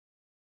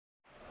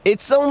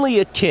It's only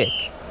a kick,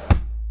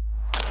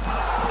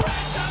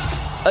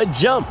 a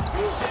jump,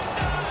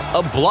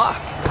 a block.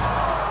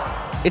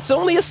 It's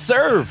only a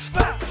serve.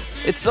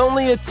 It's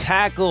only a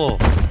tackle,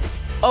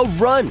 a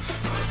run.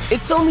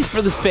 It's only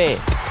for the fans.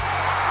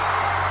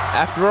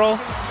 After all,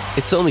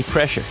 it's only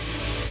pressure.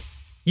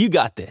 You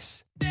got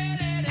this.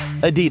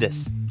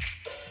 Adidas.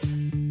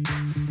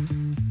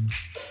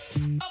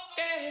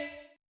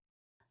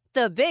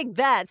 The Big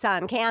Bets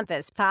on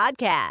Campus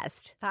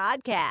podcast.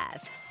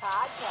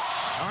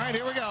 All right,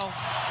 here we go. 10,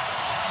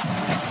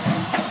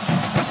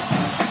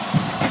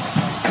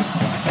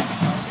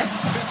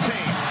 15,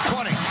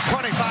 20,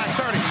 25,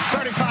 30,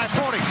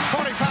 35, 40,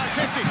 45,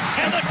 50.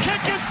 And the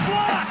kick is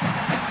blocked.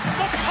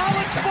 The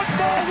college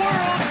football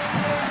world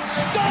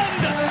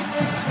stunned.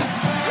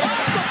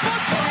 What the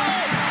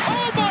football?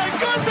 Oh, my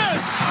goodness.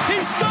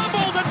 He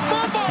stumbled and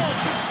fumbled.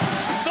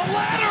 The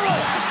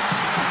lateral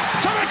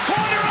to the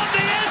corner of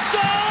the end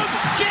zone.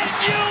 Can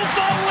you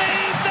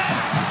believe that?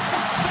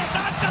 They're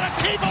not going to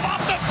keep him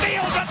off the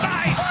field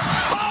tonight.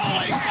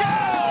 Holy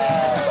cow.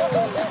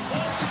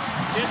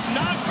 It's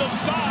not the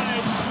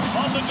size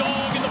of the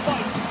dog in the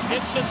fight.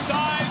 It's the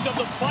size of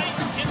the fight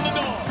in the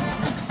dog.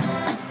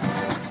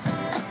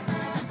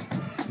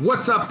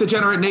 What's up,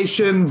 Degenerate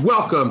Nation?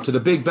 Welcome to the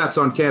Big Bets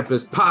on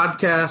Campus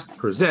podcast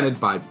presented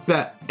by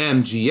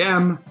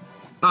BetMGM.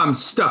 I'm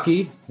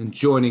Stuckey, and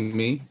joining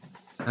me,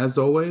 as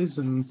always,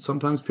 and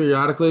sometimes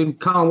periodically,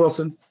 Colin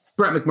Wilson,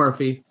 Brett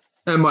McMurphy,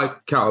 and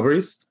Mike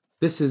Calabrese.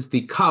 This is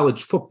the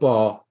college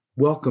football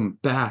welcome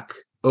back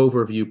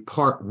overview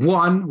part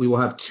 1. We will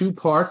have 2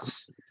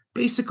 parts.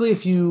 Basically,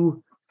 if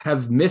you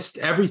have missed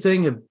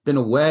everything, have been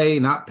away,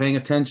 not paying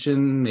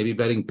attention, maybe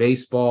betting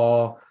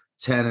baseball,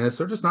 tennis,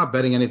 or just not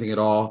betting anything at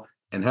all,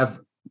 and have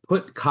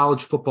put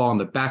college football on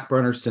the back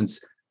burner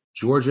since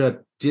Georgia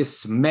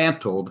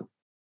dismantled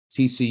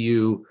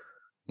TCU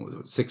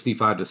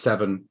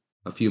 65-7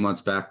 a few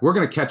months back. We're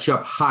going to catch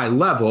up high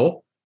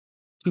level.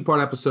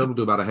 2-part episode. We'll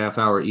do about a half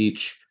hour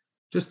each.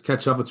 Just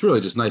catch up. It's really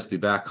just nice to be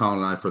back, Colin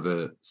and I, for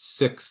the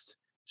 6th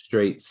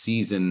straight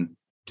season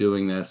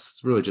doing this.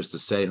 It's really just to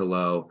say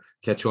hello,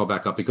 catch you all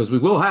back up, because we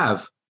will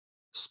have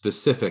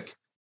specific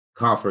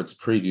conference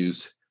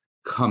previews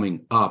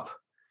coming up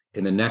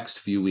in the next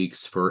few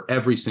weeks for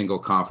every single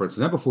conference.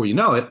 And then before you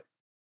know it,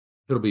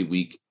 it'll be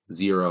week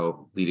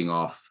 0 leading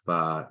off,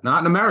 not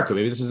in America.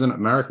 Maybe this is an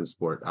American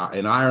sport.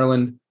 In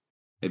Ireland,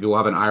 maybe we'll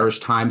have an Irish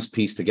Times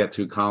piece to get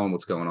to. Colin,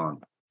 what's going on?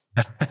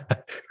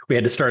 We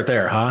had to start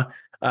there, huh?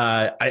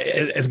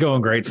 It's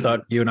going great,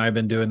 Stuck. You and I have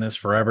been doing this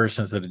forever,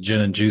 since the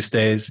gin and juice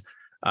days.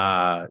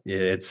 I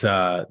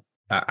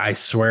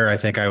swear, I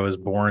think I was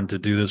born to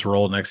do this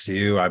role next to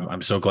you.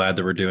 I'm so glad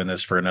that we're doing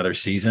this for another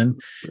season.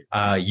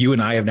 You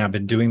and I have now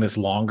been doing this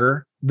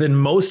longer than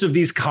most of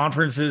these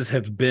conferences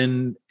have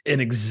been in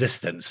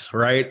existence,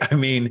 right? I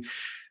mean,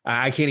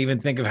 I can't even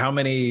think of how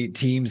many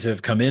teams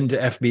have come into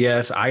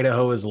FBS.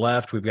 Idaho has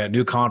left. We've got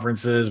new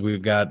conferences.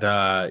 We've got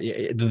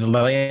the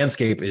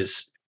landscape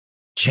is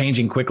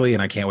changing quickly,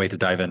 and I can't wait to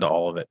dive into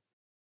all of it.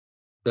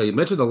 Yeah, you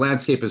mentioned the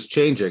landscape is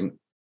changing,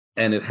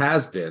 and it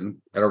has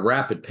been at a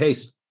rapid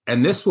pace.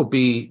 And this will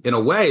be, in a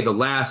way, the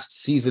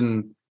last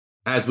season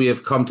as we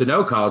have come to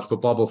know college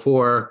football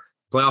before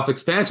playoff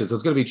expansion. So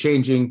it's going to be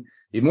changing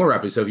even more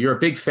rapidly. So if you're a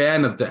big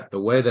fan of the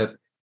way that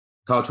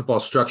college football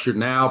is structured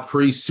now,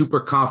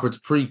 pre-super conference,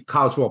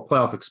 pre-college football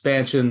playoff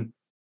expansion,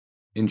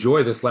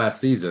 enjoy this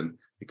last season,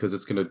 because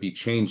it's going to be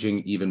changing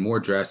even more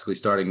drastically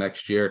starting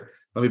next year.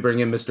 Let me bring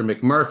in Mr.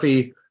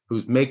 McMurphy,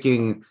 who's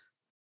making,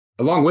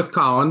 along with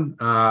Colin,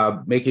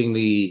 making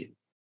the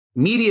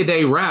Media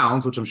Day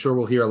rounds, which I'm sure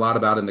we'll hear a lot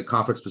about in the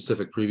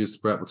conference-specific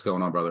previews. Brett, what's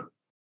going on, brother?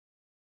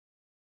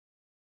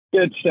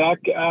 Good, Chuck.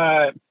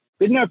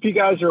 Didn't know if you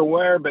guys are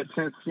aware, but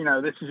since,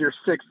 this is your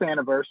 6th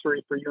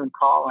anniversary for you and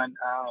Colin,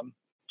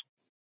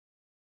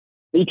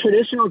 the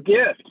traditional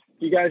gift,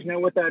 do you guys know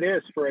what that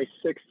is for a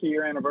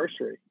 6th-year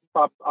anniversary?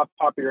 Off the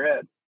top of your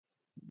head.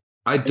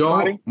 I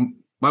don't.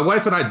 My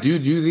wife and I do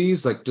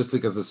these, just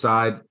as a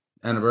side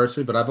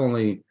anniversary, but I've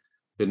only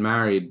been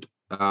married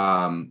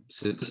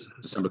since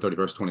December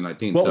 31st,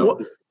 2019. Well, so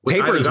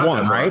paper is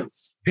one, right?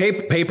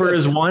 Paper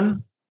is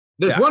one.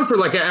 There's one for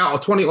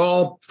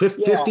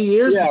 50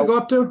 years to go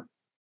up to.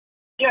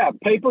 Yeah,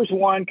 paper's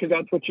one, because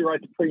that's what you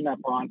write the prenup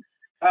on.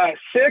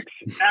 6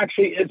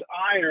 actually is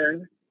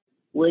iron,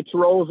 which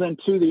rolls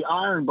into the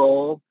Iron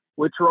Bowl,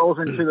 which rolls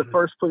into the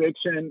first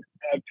prediction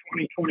of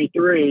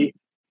 2023.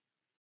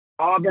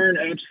 Auburn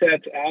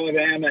upsets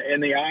Alabama in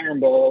the Iron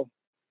Bowl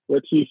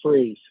with Hugh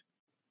Freeze.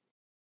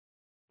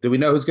 Do we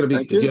know who's going to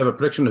be? Do you have a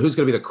prediction of who's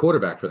going to be the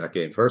quarterback for that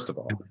game? First of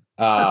all,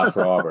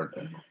 for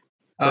Auburn,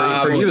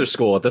 for either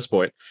school at this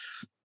point.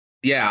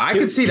 Yeah, I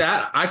could see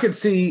that. I could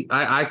see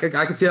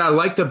that. I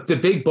like the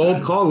big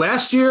bold call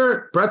last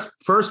year. Brett's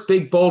first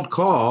big bold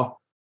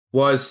call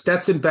was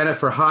Stetson Bennett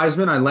for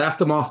Heisman. I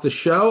laughed him off the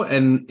show,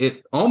 and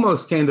it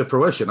almost came to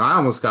fruition. I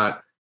almost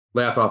got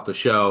laughed off the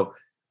show.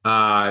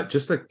 It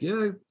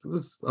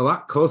was a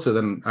lot closer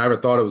than I ever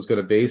thought it was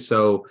going to be.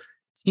 So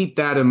keep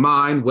that in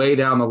mind way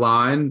down the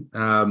line.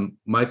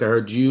 Mike, I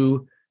heard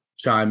you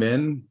chime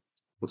in.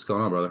 What's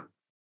going on, brother?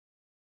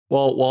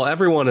 Well, while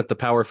everyone at the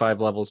Power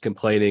 5 level is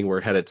complaining we're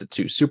headed to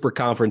 2 super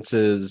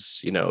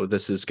conferences,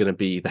 this is going to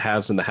be the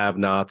haves and the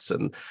have-nots,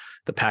 and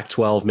the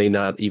Pac-12 may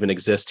not even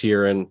exist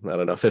here in,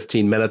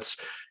 15 minutes.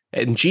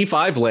 In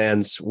G5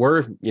 lands,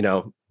 we're,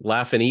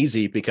 laughing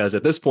easy because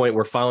at this point,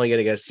 we're finally going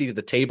to get a seat at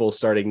the table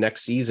starting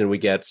next season. We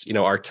get,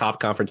 our top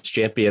conference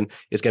champion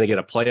is going to get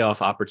a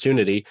playoff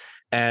opportunity.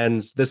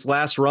 And this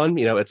last run,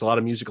 it's a lot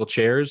of musical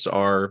chairs.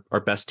 Our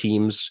best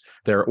teams,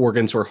 their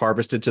organs were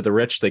harvested to the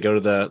rich. They go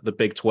to the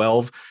Big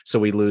 12. So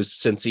we lose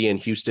Cincy and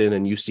Houston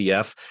and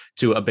UCF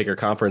to a bigger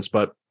conference.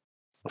 But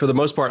for the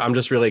most part, I'm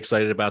just really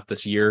excited about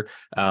this year.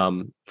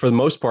 For the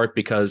most part,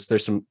 because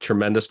there's some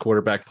tremendous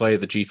quarterback play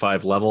at the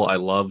G5 level. I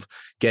love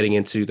getting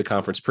into the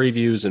conference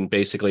previews and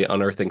basically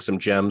unearthing some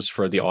gems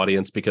for the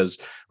audience, because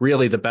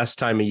really the best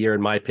time of year,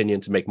 in my opinion,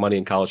 to make money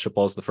in college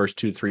football is the first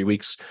 2 to 3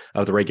 weeks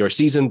of the regular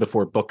season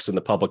before books and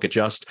the public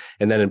adjust.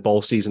 And then in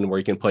bowl season, where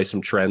you can play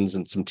some trends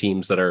and some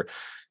teams that are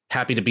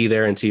happy to be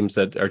there and teams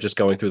that are just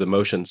going through the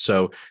motions.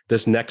 So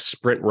this next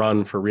sprint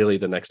run for really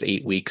the next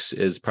 8 weeks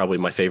is probably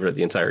my favorite of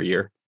the entire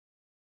year.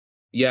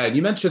 Yeah,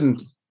 you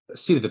mentioned a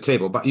seat at the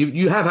table, but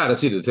you have had a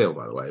seat at the table,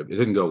 by the way. It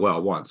didn't go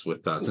well once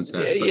with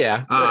Cincinnati. But,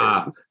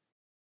 yeah.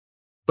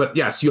 But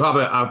yes, you have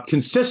a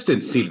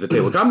consistent seat at the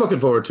table, which I'm looking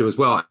forward to as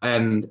well.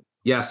 And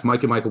yes,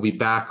 Mike and Mike will be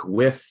back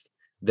with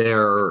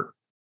their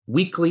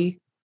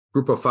weekly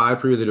Group of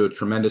 5 preview. They do a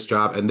tremendous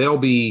job, and they'll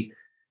be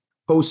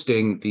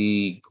hosting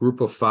the Group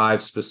of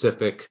 5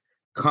 specific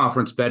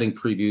conference betting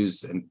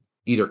previews, and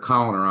either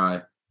Colin or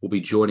I will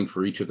be joining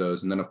for each of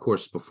those. And then, of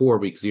course, before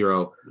week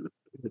 0,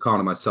 Colin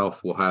and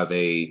myself will have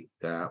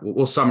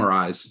we'll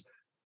summarize,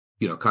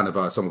 kind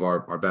of some of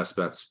our best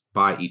bets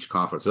by each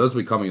conference. So those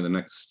will be coming in the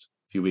next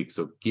few weeks.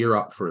 So gear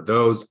up for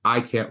those.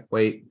 I can't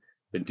wait.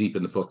 Been deep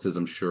in the books, as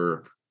I'm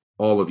sure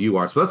all of you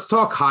are. So let's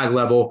talk high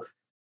level.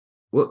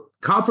 Well,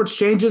 conference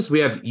changes. We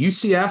have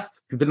UCF.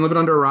 We've been living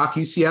under a rock.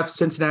 UCF,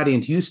 Cincinnati,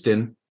 and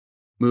Houston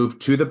moved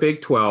to the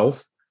Big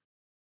 12.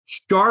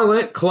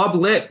 Charlotte, Club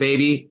Lit,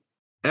 baby.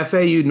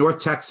 FAU, North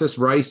Texas,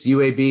 Rice,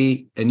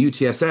 UAB, and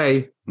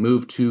UTSA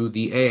moved to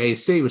the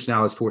AAC, which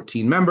now has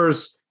 14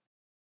 members.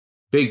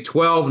 Big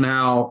 12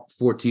 now,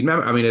 14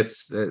 members. I mean,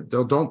 it's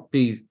don't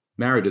be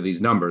married to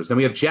these numbers. Then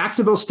we have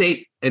Jacksonville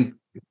State and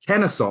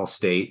Kennesaw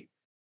State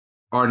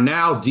are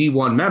now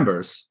D1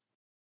 members.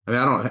 I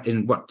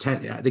mean,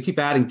 10, they keep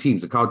adding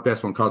teams in college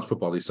basketball and college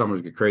football. These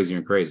summers get crazier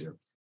and crazier.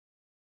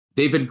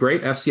 They've been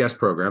great FCS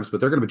programs, but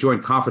they're going to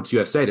join Conference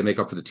USA to make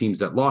up for the teams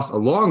that lost,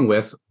 along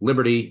with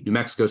Liberty, New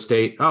Mexico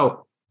State.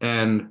 Oh,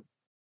 and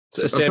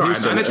Sam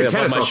Houston. I mentioned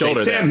Kennesaw State.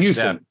 Sam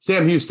Houston. Yeah.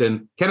 Sam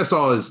Houston.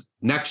 Kennesaw is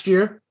next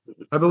year,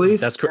 I believe.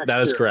 That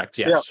is correct.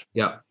 Yes.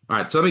 Yeah. All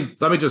right. So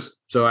let me just,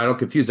 so I don't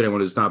confuse anyone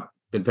who's not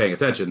been paying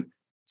attention.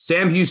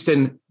 Sam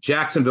Houston,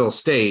 Jacksonville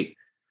State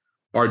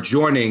are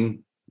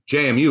joining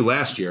JMU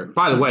last year.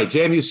 By the way,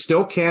 JMU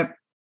still can't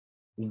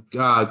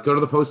go to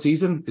the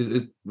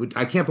postseason.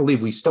 I can't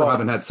believe we still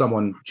haven't had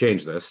someone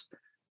change this.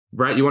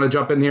 Brett, you want to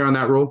jump in here on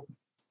that rule?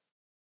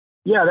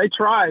 Yeah, they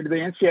tried. The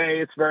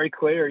NCAA, it's very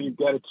clear. You've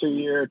got a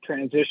 2-year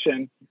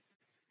transitional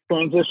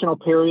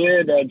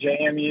period.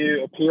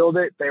 JMU appealed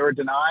it. They were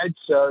denied,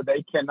 so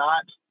they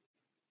cannot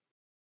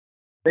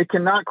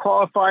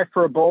qualify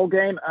for a bowl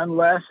game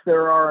unless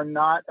there are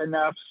not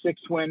enough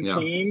 6-win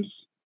teams,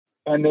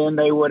 and then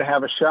they would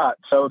have a shot.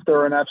 So if there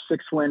are enough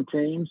 6-win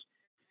teams,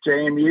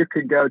 JMU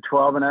could go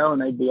 12-0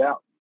 and they'd be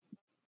out.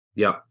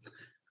 Yep.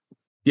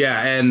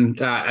 Yeah, and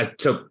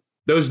so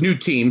those new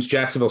teams,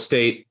 Jacksonville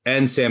State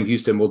and Sam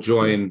Houston, will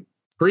join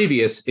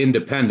previous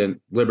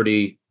independent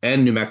Liberty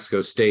and New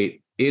Mexico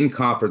State in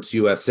Conference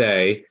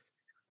USA.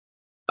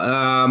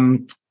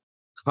 Colin,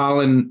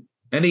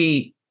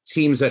 any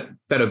teams that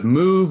have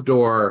moved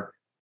or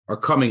are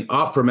coming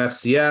up from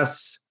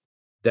FCS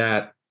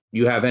that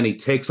you have any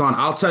takes on?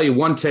 I'll tell you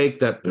one take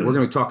that we're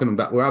going to be talking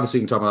about. We're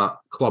obviously going to talk about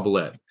Club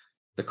Lit.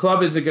 The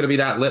club isn't going to be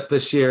that lit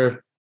this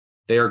year.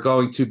 They are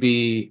going to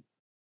be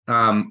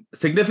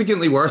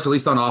significantly worse, at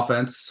least on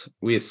offense,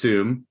 we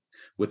assume,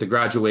 with the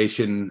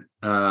graduation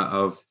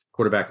of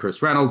quarterback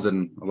Chris Reynolds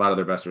and a lot of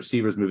their best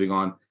receivers moving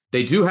on.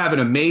 They do have an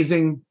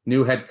amazing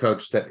new head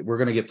coach that we're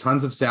going to get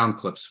tons of sound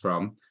clips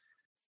from,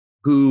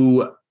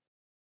 who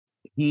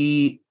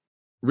he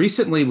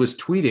recently was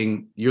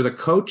tweeting, "You're the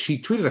coach." He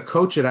tweeted a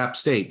coach at App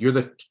State. "You're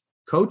the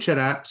coach at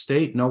App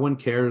State. No one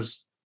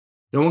cares.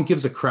 No one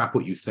gives a crap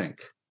what you think."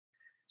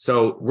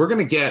 So we're going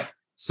to get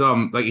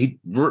some, like, he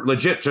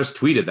legit just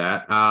tweeted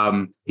that.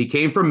 He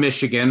came from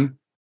Michigan.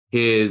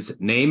 His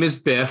name is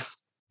Biff.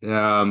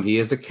 He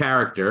is a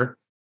character,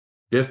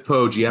 Biff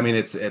Poggi. I mean,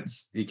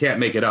 it's you can't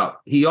make it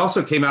up. He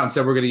also came out and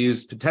said we're going to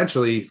use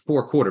potentially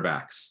 4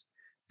 quarterbacks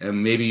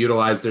and maybe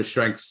utilize their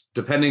strengths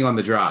depending on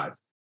the drive.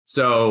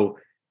 So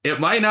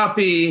it might not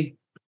be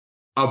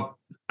an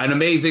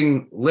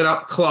amazing lit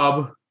up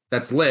club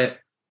that's lit,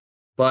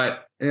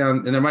 but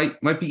and there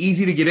might be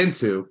easy to get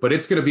into, but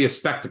it's going to be a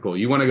spectacle.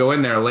 You want to go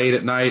in there late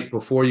at night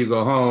before you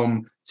go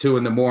home, 2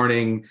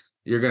 a.m.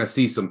 You're going to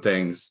see some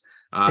things.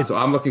 So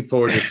I'm looking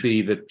forward to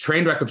see the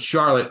train wreck of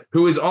Charlotte,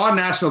 who is on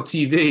national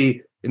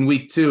TV in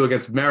week 2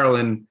 against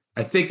Maryland,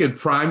 I think in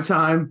prime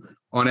time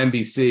on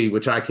NBC,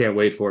 which I can't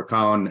wait for.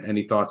 Colin,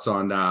 any thoughts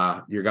on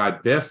your guy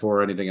Biff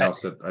or anything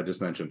else that I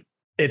just mentioned?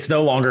 It's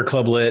no longer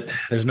club lit.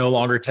 There's no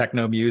longer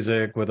techno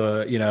music with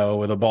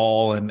a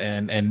ball and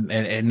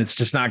it's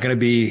just not going to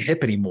be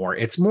hip anymore.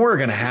 It's more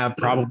going to have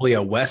probably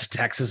a West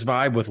Texas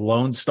vibe with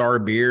Lone Star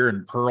beer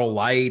and Pearl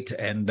Light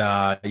and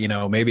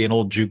maybe an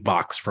old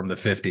jukebox from the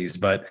 50s.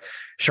 But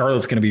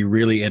Charlotte's going to be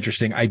really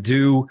interesting. I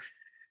do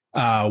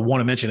want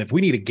to mention, if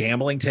we need a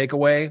gambling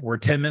takeaway, we're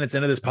 10 minutes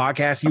into this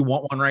podcast. You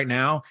want one right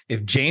now?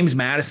 If James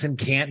Madison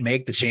can't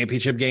make the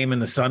championship game in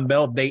the Sun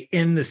Belt, they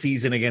end the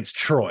season against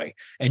Troy.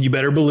 And you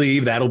better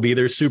believe that'll be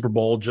their Super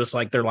Bowl, just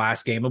like their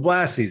last game of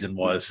last season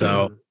was.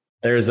 So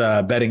there's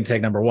a betting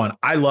take number 1.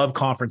 I love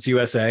Conference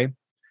USA.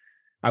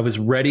 I was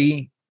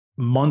ready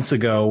months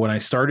ago when I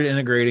started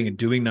integrating and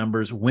doing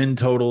numbers, win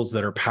totals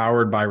that are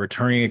powered by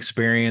returning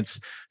experience,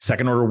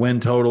 second order win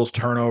totals,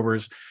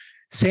 turnovers.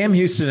 Sam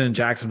Houston and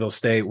Jacksonville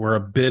State were a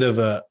bit of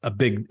a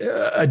big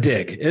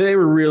dig. They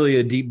were really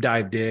a deep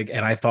dive dig.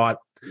 And I thought,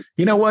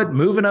 you know what,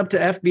 moving up to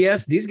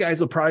FBS, these guys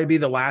will probably be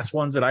the last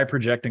ones that I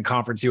project in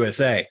Conference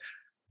USA.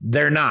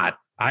 They're not.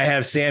 I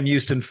have Sam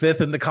Houston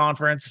 5th in the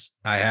conference.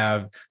 I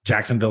have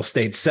Jacksonville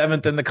State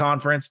 7th in the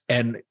conference.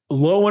 And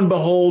lo and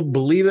behold,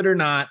 believe it or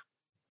not,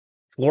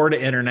 Florida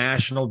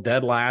International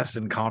dead last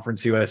in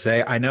Conference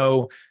USA. I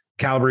know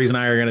Calabrese and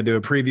I are going to do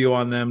a preview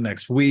on them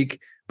next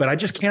week, but I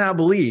just cannot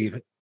believe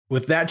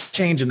with that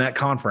change in that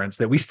conference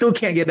that we still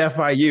can't get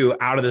FIU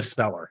out of the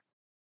cellar.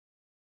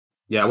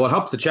 Yeah, well, it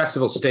helps the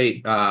Jacksonville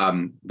State,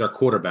 their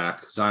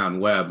quarterback, Zion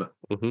Webb,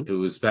 who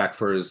was back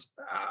for his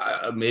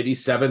maybe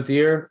 7th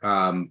year,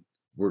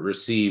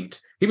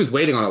 he was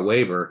waiting on a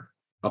waiver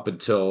up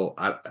until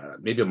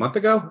maybe a month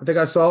ago, I think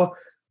I saw,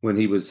 when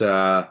he was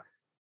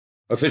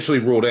officially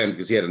ruled in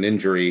because he had an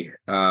injury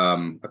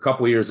a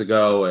couple years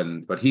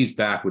ago, but he's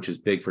back, which is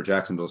big for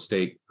Jacksonville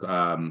State. You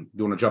want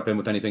to jump in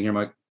with anything here,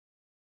 Mike?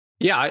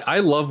 Yeah, I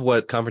love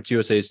what Conference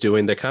USA is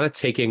doing. They're kind of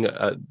taking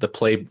the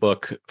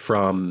playbook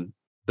from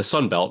the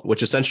Sun Belt,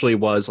 which essentially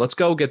was, let's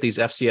go get these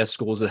FCS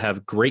schools that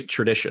have great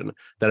tradition,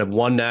 that have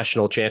won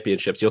national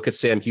championships. You look at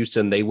Sam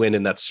Houston, they win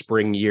in that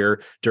spring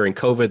year during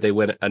COVID, they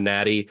win a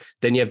natty.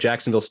 Then you have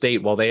Jacksonville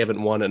State, while they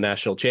haven't won a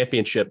national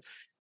championship.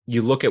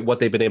 You look at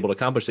what they've been able to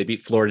accomplish. They beat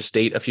Florida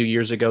State a few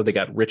years ago. They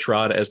got Rich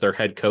Rod as their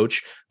head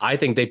coach. I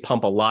think they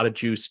pump a lot of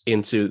juice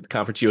into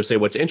Conference USA.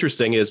 What's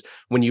interesting is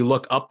when you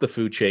look up the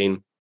food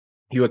chain,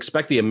 you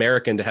expect the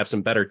American to have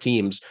some better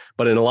teams,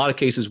 but in a lot of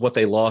cases, what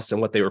they lost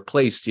and what they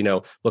replaced,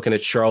 looking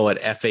at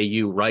Charlotte,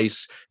 FAU,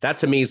 Rice, that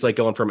to me is like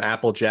going from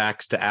Apple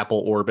Jacks to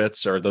Apple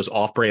Orbits or those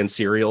off-brand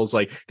cereals.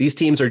 Like these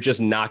teams are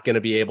just not going to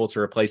be able to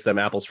replace them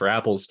apples for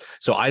apples.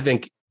 So I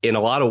think in a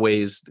lot of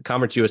ways, the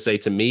Conference USA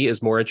to me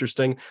is more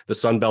interesting. The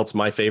Sun Belt's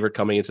my favorite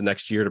coming into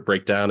next year to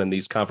break down in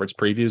these conference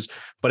previews.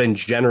 But in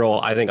general,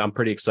 I think I'm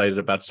pretty excited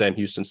about Sam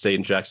Houston State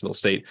and Jacksonville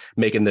State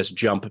making this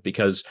jump,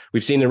 because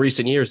we've seen in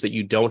recent years that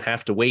you don't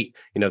have to wait.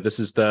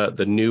 This is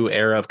the new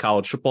era of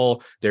college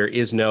football. There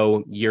is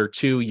no year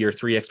 2, year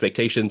 3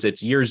 expectations.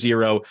 It's year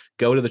 0.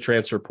 Go to the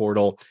transfer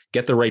portal,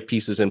 get the right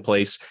pieces in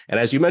place. And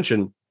as you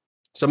mentioned,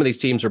 some of these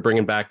teams are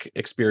bringing back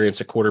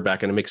experience at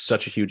quarterback, and it makes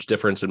such a huge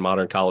difference in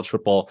modern college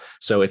football.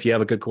 So if you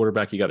have a good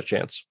quarterback, you got a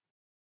chance.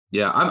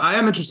 Yeah, I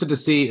am interested to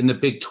see in the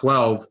Big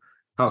 12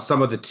 how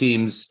some of the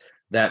teams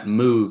that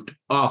moved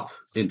up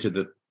into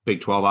the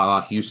Big 12, a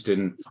la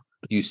Houston,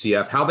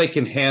 UCF, how they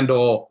can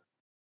handle,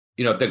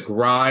 the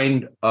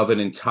grind of an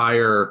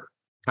entire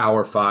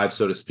Power 5,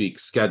 so to speak,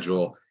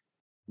 schedule.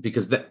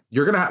 Because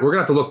we're gonna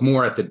have to look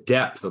more at the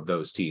depth of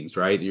those teams,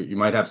 right? You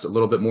might have a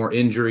little bit more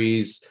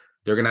injuries.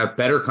 They're going to have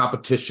better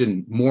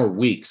competition more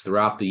weeks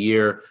throughout the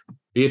year.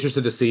 Be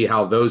interested to see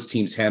how those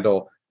teams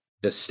handle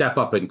the step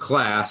up in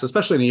class,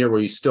 especially in a year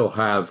where you still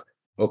have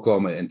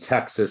Oklahoma and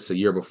Texas a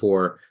year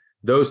before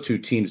those two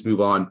teams move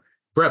on.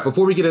 Brett,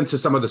 before we get into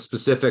some of the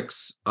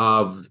specifics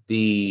of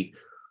the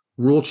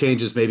rule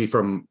changes, maybe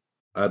from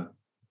a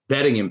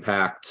betting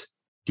impact,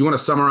 do you want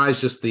to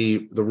summarize just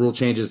the rule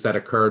changes that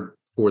occurred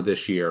for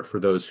this year for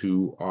those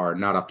who are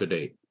not up to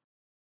date?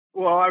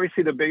 Well,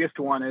 obviously the biggest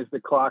one is the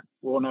clock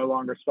will no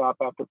longer stop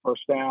after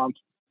first downs.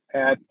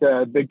 At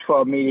Big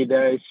 12 Media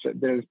Days,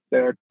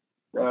 there's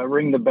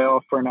ring the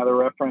bell for another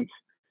reference.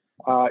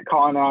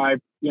 Colin and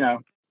I,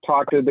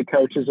 talked to the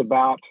coaches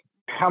about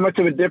how much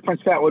of a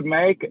difference that would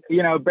make.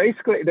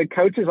 Basically the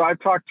coaches I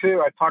talked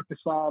to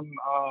some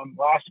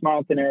last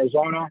month in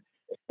Arizona.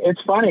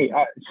 It's funny.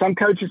 Some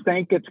coaches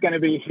think it's going to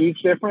be a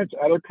huge difference.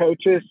 Other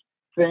coaches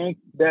think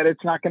that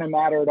it's not going to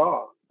matter at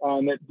all,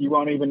 that you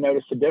won't even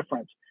notice the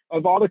difference.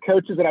 Of all the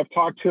coaches that I've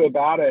talked to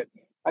about it,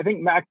 I think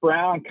Mac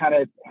Brown kind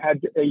of had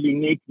a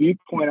unique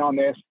viewpoint on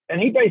this. And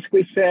he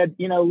basically said,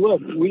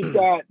 look, we've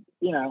got,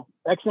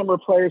 X number of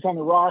players on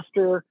the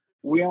roster.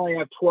 We only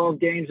have 12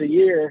 games a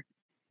year.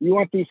 You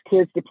want these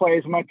kids to play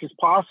as much as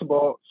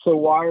possible. So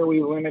why are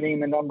we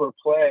limiting the number of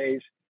plays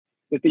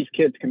that these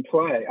kids can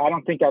play? I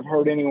don't think I've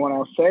heard anyone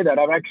else say that.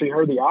 I've actually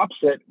heard the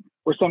opposite.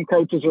 where some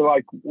coaches are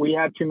like, we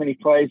have too many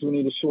plays, we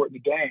need to shorten the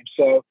game.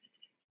 So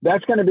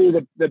that's going to be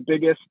the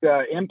biggest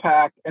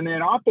impact. And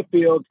then off the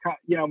field,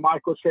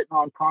 Michael's hitting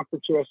on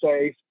Conference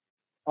USA's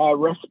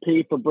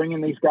recipe for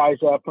bringing these guys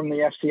up from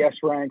the FCS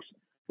ranks.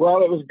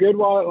 Well, it was good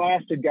while it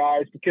lasted,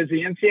 guys, because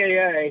the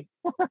NCAA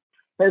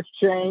has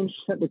changed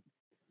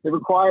the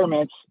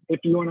requirements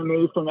if you want to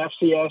move from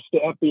FCS to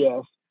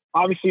FBS.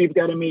 Obviously, you've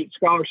got to meet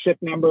scholarship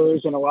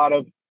numbers and a lot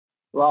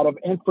of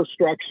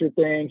infrastructure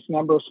things,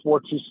 number of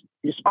sports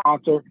you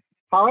sponsor.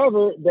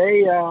 However,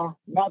 they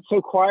not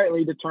so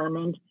quietly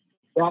determined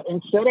that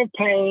instead of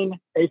paying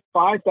a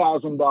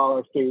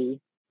 $5,000 fee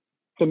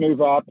to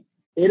move up,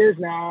 it is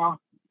now,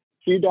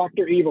 cue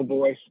Dr. Evil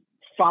Voice,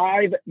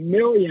 $5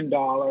 million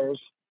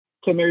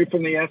to move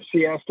from the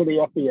FCS to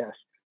the FBS.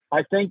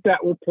 I think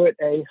that will put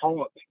a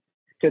halt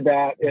to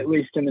that, at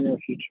least in the near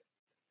future.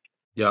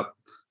 Yep.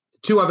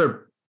 Two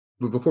other,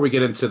 before we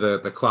get into the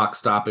clock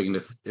stopping,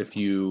 if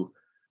you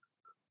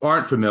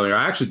aren't familiar,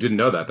 I actually didn't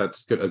know that.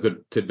 That's a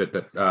good tidbit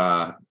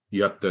that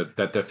you have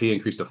that the fee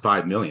increased to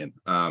 $5 million.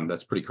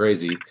 That's pretty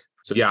crazy.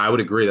 So yeah, I would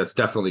agree. That's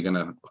definitely going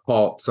to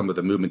halt some of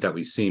the movement that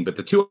we've seen. But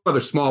the two other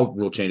small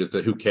rule changes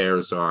that who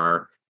cares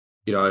are,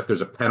 if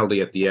there's a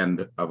penalty at the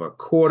end of a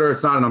quarter,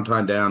 it's not an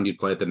time down, you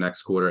play it the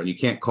next quarter, and you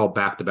can't call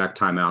back-to-back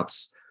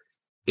timeouts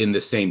in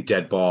the same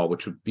dead ball,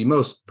 which would be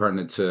most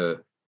pertinent to,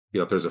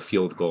 if there's a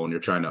field goal and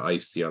you're trying to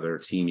ice the other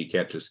team, you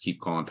can't just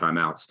keep calling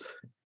timeouts.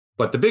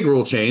 But the big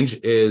rule change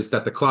is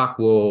that the clock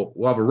will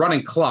have a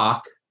running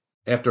clock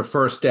after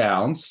first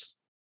downs,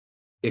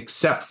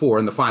 except for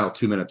in the final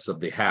 2 minutes of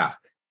the half.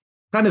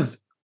 Kind of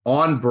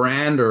on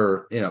brand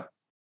or,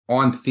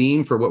 on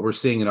theme for what we're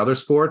seeing in other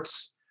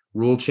sports,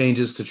 rule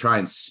changes to try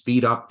and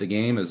speed up the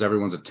game as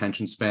everyone's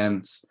attention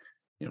spans,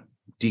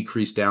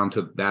 decrease down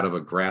to that of a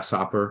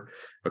grasshopper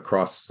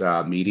across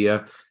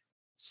media.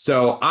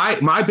 So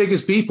my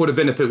biggest beef would have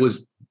been if it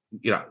was,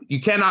 you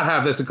cannot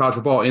have this in college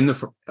football in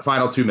the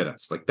final 2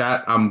 minutes like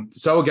that. I'm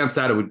so against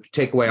that. It would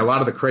take away a lot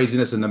of the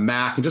craziness in the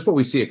MAC and just what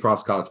we see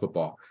across college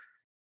football.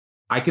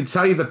 I can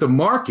tell you that the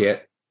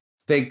market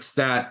thinks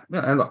that,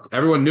 and look,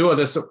 everyone knew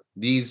of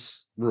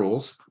these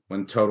rules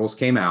when totals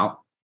came out,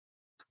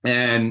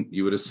 and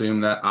you would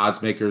assume that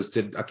odds makers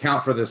did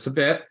account for this a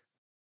bit.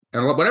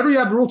 And whenever you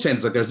have rule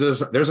changes like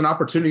there's an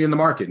opportunity in the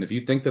market, and if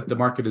you think that the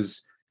market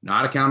is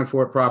not accounting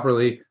for it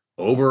properly,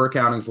 over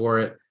accounting for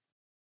it,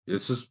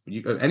 it's just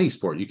any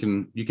sport you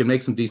can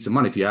make some decent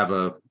money if you have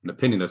an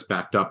opinion that's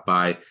backed up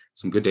by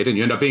some good data, and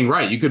you end up being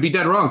right. You could be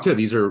dead wrong too.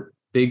 These are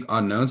big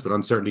unknowns, but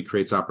uncertainty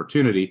creates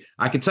opportunity.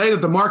 I can tell you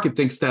that the market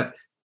thinks that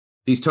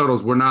these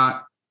totals were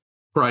not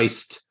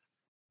priced.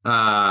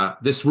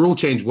 This rule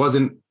change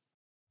wasn't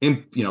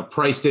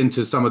priced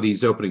into some of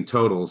these opening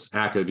totals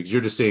accurately, because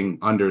you're just seeing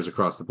unders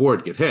across the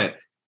board get hit,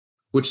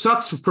 which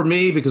sucks for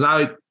me because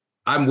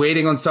I'm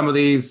waiting on some of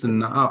these,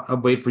 and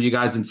I'll wait for you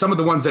guys. And some of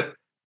the ones that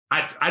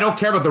I don't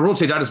care about the rule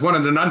change, I just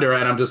wanted an under,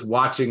 and I'm just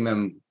watching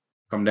them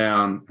come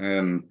down.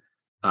 And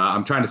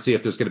I'm trying to see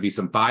if there's going to be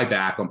some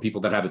buyback on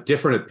people that have a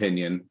different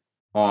opinion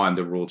on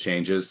the rule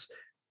changes.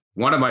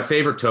 One of my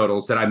favorite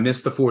totals that I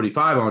missed the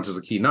 45 on, which is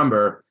a key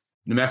number,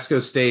 New Mexico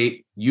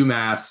State,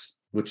 UMass,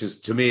 which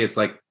is, to me, it's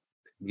like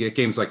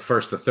games like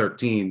 1st to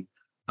 13.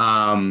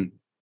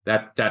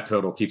 That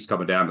total keeps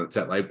coming down. It's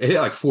at it hit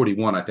like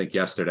 41, I think,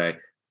 yesterday.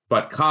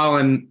 But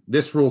Colin,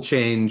 this rule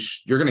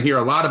change, you're going to hear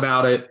a lot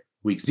about it.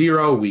 Week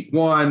 0, week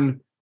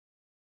 1,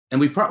 and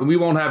we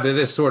won't have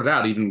this sorted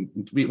out.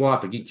 We'll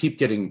have to keep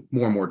getting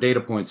more and more data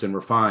points and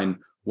refine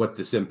what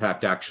this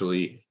impact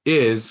actually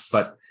is.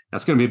 But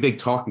that's going to be a big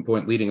talking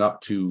point leading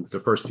up to the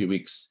first few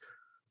weeks.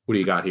 What do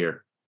you got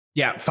here?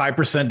 Yeah,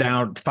 5%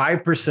 down,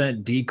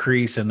 5%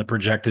 decrease in the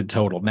projected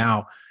total.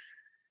 Now,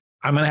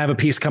 I'm going to have a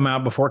piece come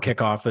out before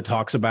kickoff that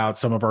talks about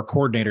some of our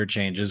coordinator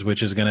changes,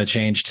 which is going to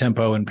change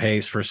tempo and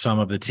pace for some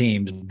of the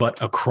teams. But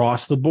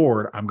across the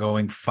board, I'm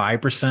going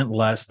 5%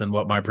 less than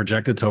what my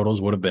projected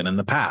totals would have been in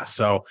the past.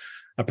 So,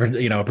 a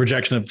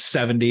projection of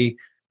 70,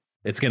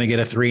 it's going to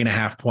get a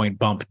 3.5 point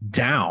bump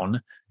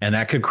down, and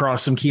that could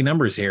cross some key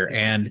numbers here.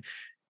 And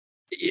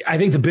I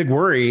think the big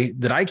worry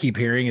that I keep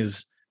hearing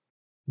is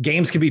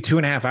games could be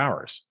 2.5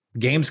 hours.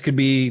 Games could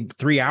be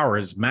 3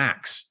 hours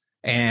max.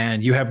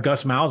 And you have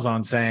Gus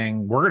Malzahn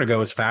saying, we're going to go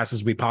as fast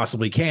as we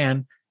possibly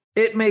can.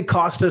 It may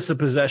cost us a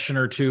possession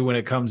or two when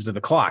it comes to the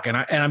clock. And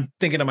I'm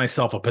thinking to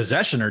myself, a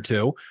possession or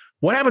two.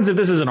 What happens if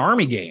this is an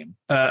Army game?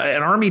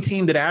 An Army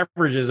team that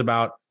averages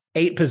about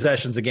 8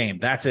 possessions a game.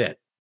 That's it.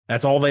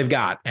 That's all they've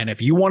got. And if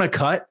you want to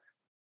cut,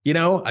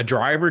 a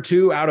drive or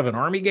two out of an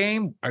Army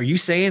game, are you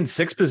saying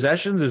 6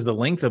 possessions is the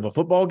length of a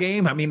football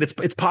game? I mean,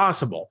 it's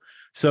possible.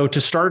 So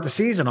to start the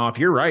season off,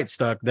 you're right,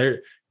 Stuck.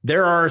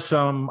 There are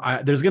some,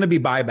 there's going to be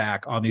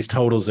buyback on these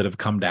totals that have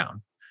come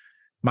down.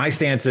 My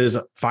stance is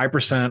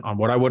 5% on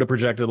what I would have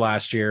projected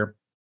last year.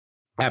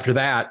 After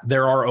that,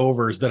 there are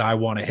overs that I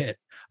want to hit.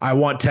 I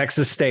want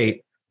Texas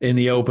State in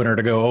the opener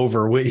to go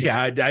over.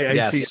 I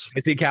Yes.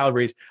 see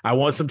calories. I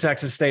want some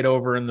Texas State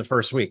over in the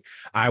first week.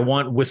 I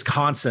want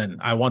Wisconsin.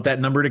 I want that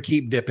number to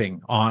keep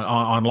dipping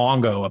on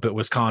Longo up at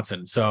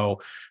Wisconsin.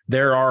 So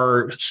there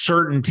are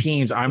certain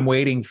teams I'm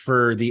waiting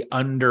for the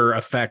under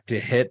effect to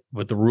hit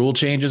with the rule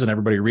changes and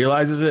everybody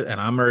realizes it. And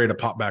I'm ready to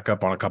pop back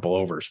up on a couple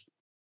overs.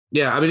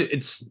 Yeah, I mean,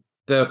 it's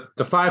the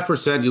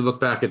 5%. You look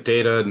back at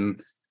data and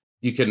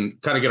you can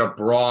kind of get a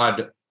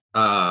broad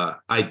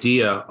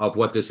idea of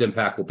what this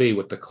impact will be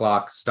with the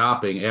clock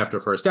stopping after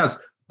first downs.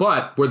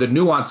 But where the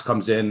nuance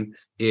comes in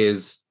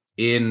is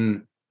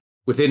within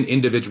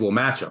individual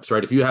matchups,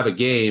 right? If you have a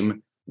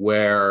game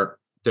where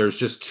there's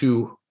just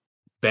two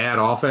bad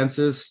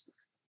offenses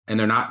and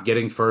they're not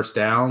getting first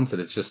downs,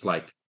 and it's just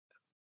like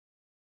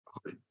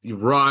you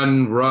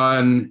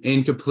run,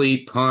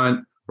 incomplete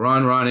punt,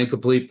 run,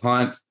 incomplete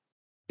punt,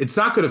 it's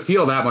not going to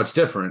feel that much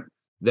different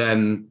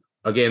than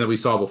a game that we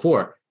saw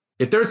before.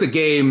 If there's a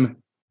game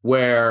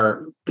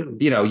where,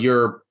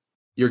 you're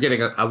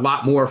getting a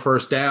lot more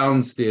first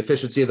downs, the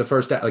efficiency of the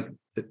first down,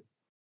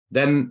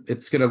 then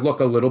it's going to look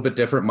a little bit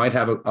different, might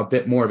have a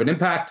bit more of an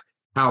impact.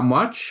 How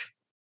much?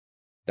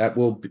 That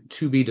will be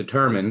to be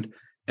determined.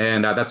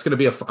 And that's going to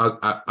be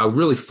a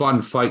really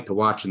fun fight to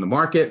watch in the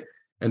market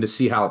and to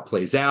see how it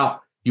plays out.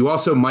 You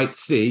also might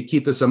see,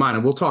 keep this in mind,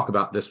 and we'll talk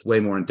about this way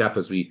more in depth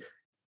as we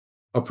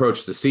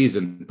approach the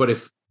season. But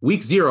if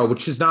week 0,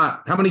 which is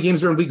not, how many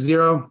games are in week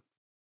 0?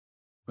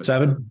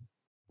 7.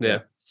 Yeah.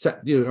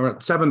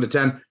 7 to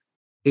 10.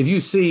 If you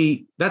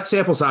see that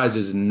sample size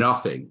is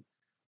nothing.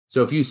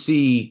 So if you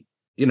see,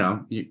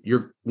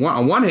 you're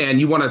on one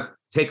hand, you want to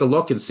take a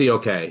look and see,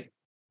 okay,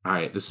 all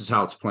right, this is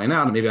how it's playing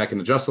out. And maybe I can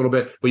adjust a little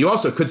bit, but you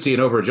also could see an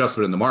over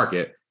adjustment in the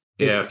market.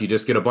 If you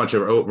just get a bunch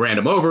of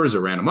random overs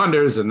or random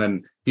unders, and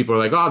then people are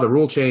like, oh, the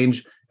rule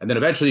change. And then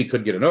eventually you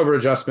could get an over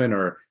adjustment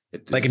or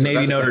like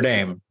Navy Notre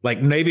Dame,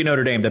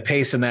 the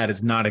pace in that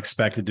is not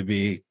expected to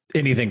be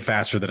anything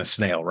faster than a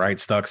snail, right,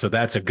 Stuck? So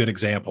that's a good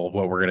example of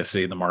what we're going to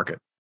see in the market.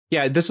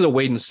 Yeah, this is a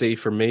wait and see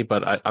for me,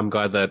 but I'm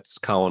glad that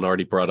Colin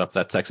already brought up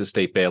that Texas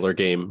State Baylor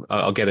game.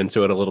 I'll get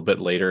into it a little bit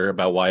later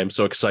about why I'm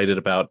so excited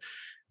about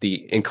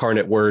the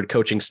Incarnate Word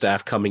coaching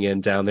staff coming in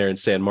down there in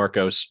San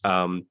Marcos.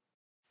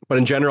 But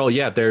in general,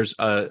 yeah, there's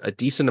a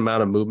decent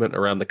amount of movement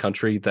around the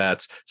country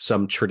that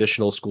some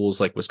traditional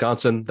schools like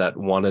Wisconsin that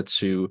wanted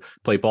to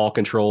play ball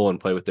control and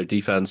play with their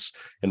defense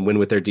and win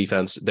with their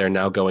defense, they're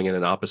now going in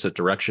an opposite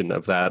direction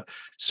of that.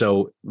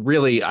 So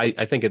really,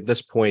 I think at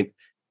this point,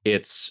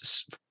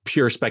 it's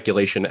pure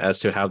speculation as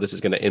to how this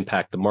is going to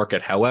impact the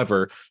market.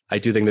 However, I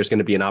do think there's going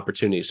to be an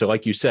opportunity. So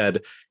like you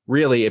said,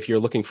 really, if you're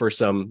looking for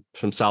some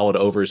solid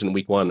overs in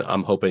week 1,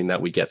 I'm hoping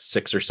that we get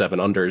 6 or 7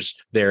 unders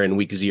there in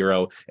week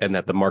 0 and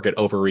that the market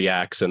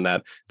overreacts and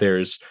that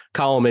there's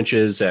column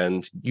inches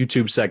and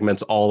YouTube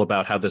segments all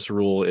about how this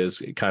rule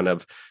is kind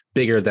of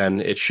bigger than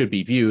it should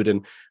be viewed.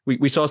 And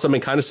we saw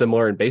something kind of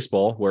similar in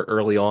baseball where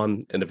early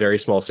on in a very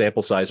small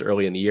sample size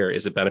early in the year,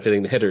 is it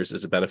benefiting the hitters?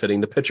 Is it benefiting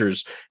the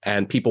pitchers?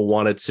 And people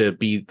wanted to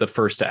be the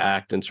first to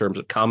act in terms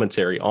of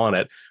commentary on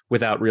it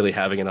without really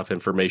having enough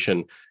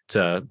information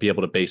to be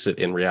able to base it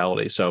in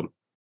reality. So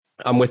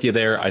I'm with you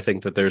there. I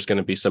think that there's going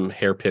to be some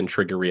hairpin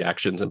trigger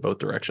reactions in both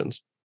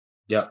directions.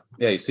 Yeah.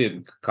 You see it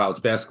in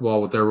college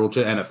basketball with their rule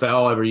change.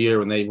 NFL every year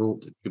when they rule,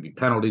 it could be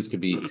penalties,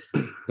 could be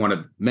one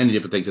of many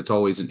different things. It's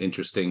always an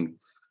interesting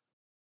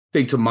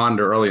thing to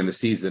monitor early in the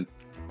season.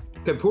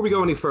 Okay, before we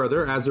go any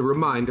further, as a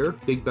reminder,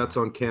 Big Bets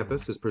on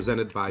Campus is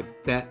presented by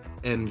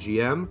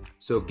BetMGM.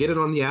 So get in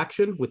on the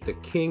action with the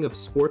king of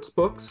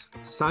sportsbooks.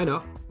 Sign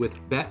up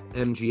with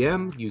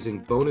BetMGM using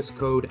bonus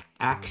code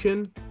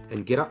ACTION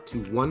and get up to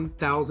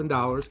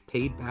 $1,000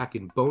 paid back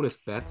in bonus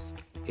bets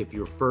if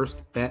your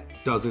first bet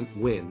doesn't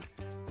win.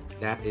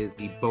 That is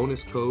the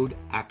bonus code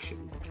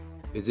ACTION.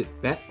 Visit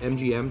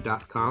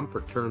BetMGM.com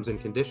for terms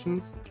and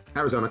conditions.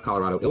 Arizona,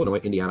 Colorado, Illinois,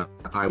 Indiana,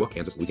 Iowa,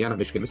 Kansas, Louisiana,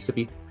 Michigan,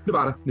 Mississippi,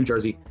 Nevada, New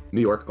Jersey,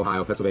 New York,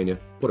 Ohio, Pennsylvania,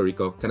 Puerto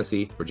Rico,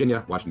 Tennessee,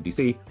 Virginia, Washington,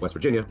 D.C., West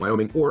Virginia,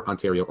 Wyoming, or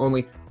Ontario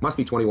only. Must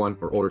be 21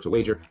 or older to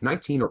wager.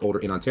 19 or older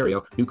in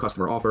Ontario. New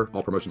customer offer.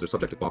 All promotions are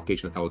subject to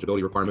qualification and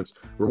eligibility requirements.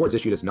 Rewards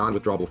issued as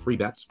non-withdrawable free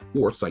bets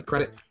or site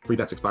credit. Free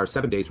bets expire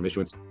 7 days from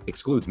issuance.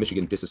 Excludes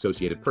Michigan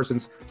disassociated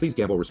persons. Please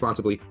gamble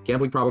responsibly.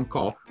 Gambling problem?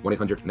 Call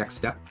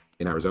 1-800-NEXT-STEP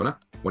in Arizona,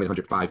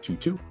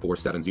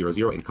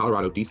 1-800-522-4700 in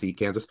Colorado, D.C.,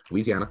 Kansas,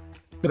 Louisiana,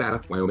 Nevada,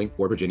 Wyoming,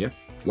 or Virginia,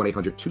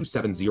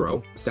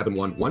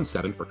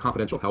 1-800-270-7117 for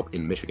confidential help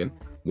in Michigan,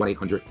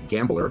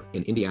 1-800-GAMBLER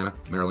in Indiana,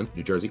 Maryland,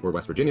 New Jersey, or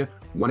West Virginia,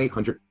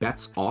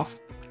 1-800-BETS-OFF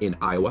in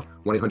Iowa,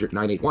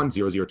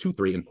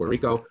 1-800-981-0023 in Puerto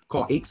Rico,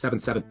 call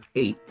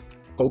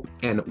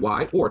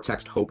 877-8-HOPE-NY or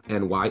text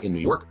HOPE-NY in New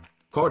York.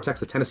 Call or text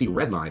the Tennessee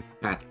Red Line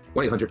at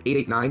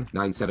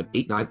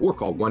 1-800-889-9789 or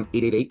call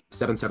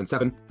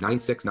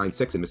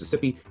 1-888-777-9696 in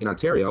Mississippi. In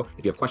Ontario,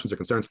 if you have questions or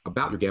concerns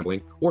about your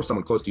gambling or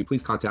someone close to you,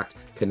 please contact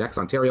Connects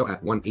Ontario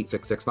at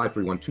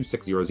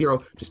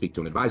 1-866-531-2600 to speak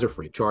to an advisor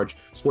free of charge.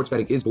 Sports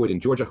betting is void in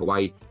Georgia,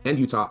 Hawaii, and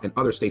Utah and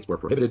other states where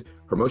prohibited.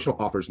 Promotional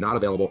offers not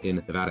available in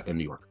Nevada and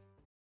New York.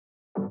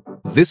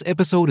 This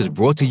episode is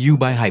brought to you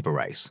by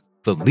Hyperice,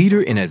 the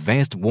leader in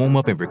advanced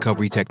warm-up and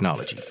recovery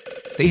technology.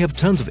 They have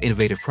tons of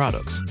innovative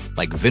products,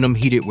 like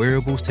Venom-heated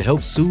wearables to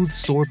help soothe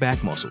sore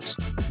back muscles,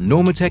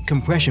 Normatec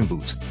compression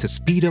boots to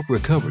speed up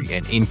recovery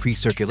and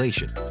increase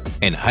circulation,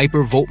 and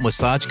Hypervolt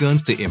massage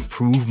guns to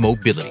improve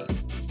mobility.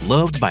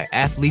 Loved by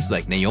athletes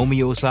like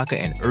Naomi Osaka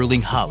and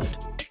Erling Haaland.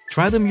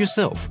 Try them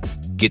yourself.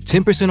 Get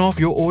 10% off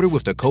your order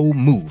with the code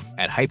MOVE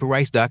at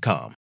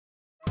hyperice.com.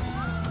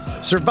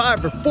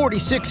 Survivor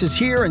 46 is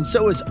here, and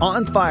so is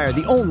On Fire,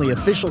 the only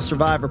official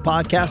Survivor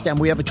podcast, and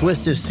we have a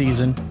twist this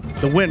season.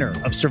 The winner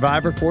of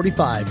Survivor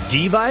 45,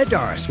 Dee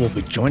Valladares, will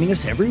be joining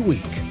us every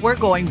week. We're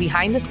going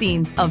behind the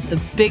scenes of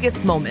the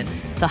biggest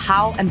moments, the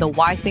how and the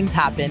why things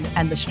happen,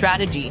 and the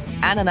strategy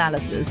and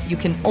analysis you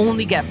can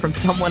only get from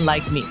someone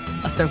like me,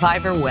 a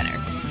Survivor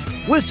winner.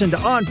 Listen to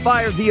On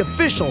Fire, the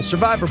official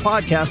Survivor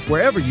podcast,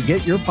 wherever you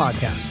get your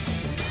podcasts.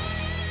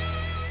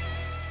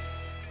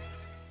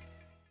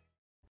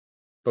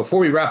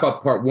 Before we wrap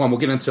up part one, we'll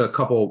get into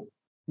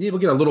we'll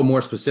get a little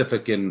more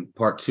specific in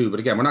part two. But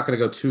again, we're not going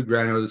to go too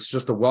granular. This is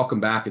just a welcome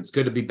back. It's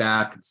good to be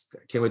back.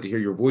 I can't wait to hear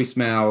your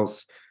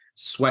voicemails,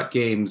 sweat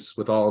games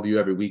with all of you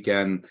every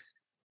weekend.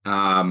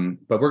 But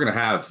we're going to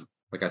have,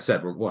 like I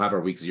said, we'll have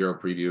our week 0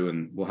 preview,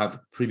 and we'll have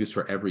previews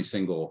for every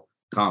single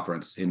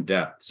conference in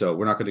depth. So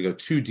we're not going to go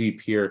too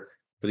deep here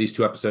for these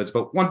 2 episodes.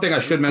 But one thing I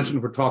should mention,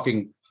 if we're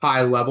talking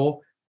high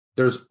level,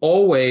 there's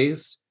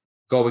always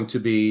going to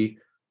be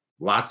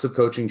lots of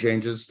coaching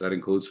changes. That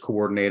includes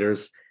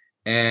coordinators.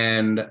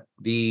 And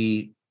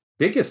the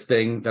biggest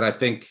thing that I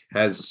think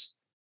has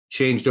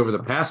changed over the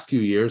past few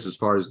years as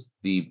far as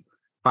the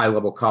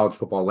high-level college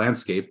football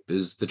landscape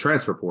is the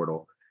transfer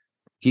portal.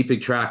 Keeping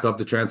track of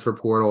the transfer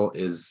portal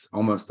is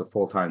almost a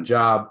full-time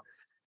job,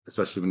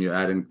 especially when you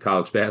add in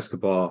college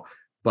basketball.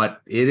 But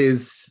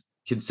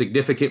can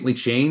significantly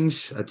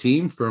change a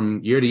team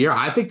from year to year.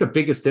 I think the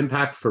biggest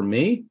impact for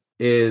me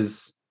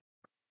is,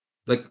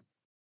 like,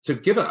 to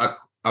give a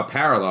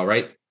parallel,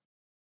 right?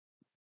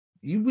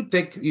 You would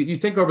think, you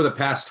think over the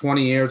past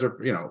 20 years,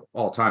 or,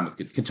 all time with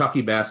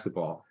Kentucky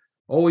basketball,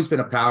 always been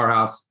a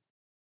powerhouse.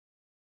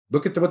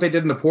 Look at what they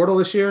did in the portal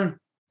this year.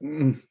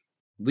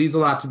 Leaves a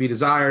lot to be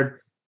desired.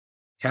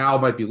 Cal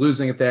might be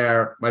losing it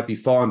there, might be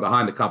falling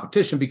behind the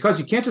competition, because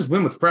you can't just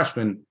win with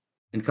freshmen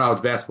in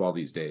college basketball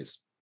these days,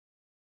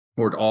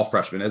 or all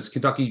freshmen, as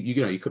Kentucky,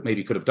 you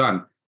could have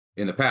done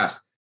in the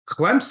past.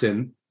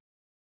 Clemson,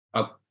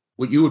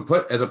 what you would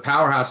put as a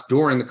powerhouse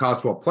during the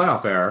college football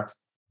playoff era,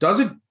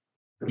 doesn't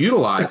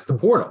utilize the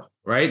portal,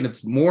 right? And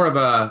it's more of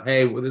a,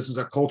 hey, well, this is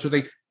a culture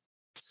thing.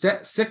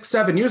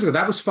 6-7 years ago,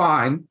 that was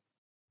fine,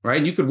 right?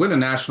 And you could win a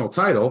national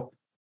title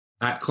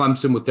at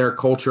Clemson with their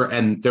culture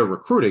and their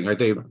recruiting, right?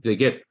 They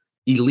get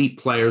elite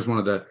players, one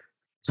of the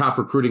top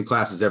recruiting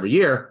classes every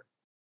year.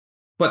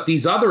 But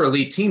these other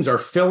elite teams are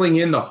filling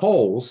in the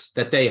holes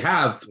that they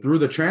have through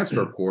the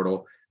transfer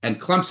portal, and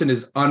Clemson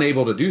is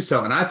unable to do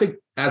so. And I think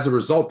as a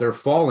result, they're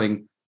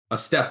falling a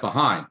step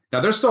behind. Now,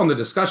 they're still in the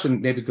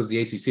discussion, maybe because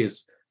the ACC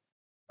is,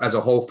 as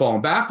a whole,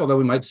 fallen back, although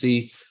we might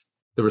see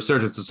the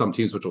resurgence of some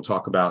teams, which we'll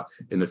talk about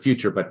in the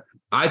future. But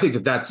I think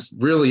that that's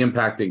really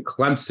impacting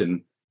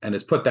Clemson and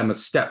has put them a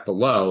step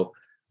below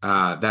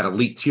that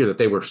elite tier that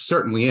they were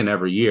certainly in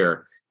every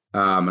year.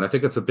 And I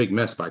think that's a big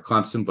miss by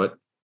Clemson, but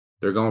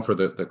they're going for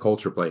the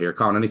culture play here.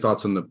 Colin, any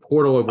thoughts on the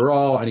portal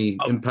overall? Any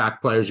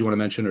impact players you want to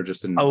mention, or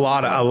just a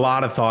lot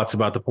of thoughts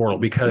about the portal,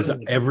 because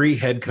every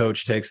head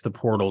coach takes the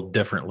portal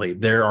differently.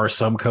 There are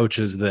some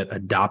coaches that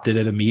adopted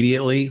it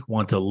immediately,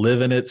 want to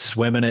live in it,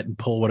 swim in it, and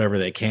pull whatever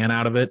they can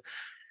out of it.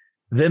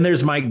 Then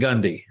there's Mike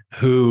Gundy,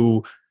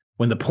 who,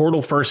 when the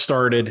portal first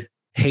started,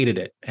 hated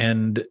it.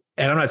 And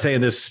I'm not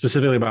saying this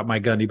specifically about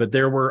Mike Gundy, but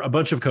there were a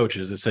bunch of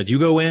coaches that said, you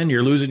go in,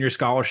 you're losing your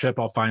scholarship,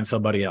 I'll find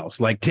somebody else.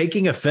 Like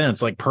taking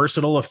offense, like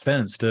personal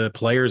offense to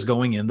players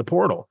going in the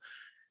portal.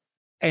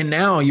 And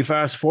now you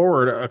fast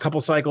forward a couple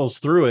cycles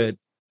through it,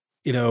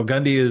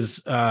 Gundy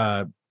has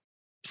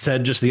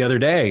said just the other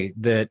day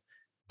that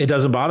it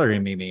doesn't bother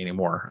me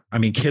anymore. I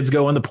mean, kids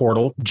go in the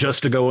portal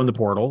just to go in the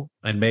portal,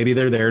 and maybe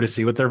they're there to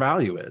see what their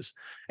value is.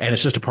 And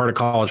it's just a part of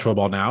college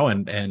football now.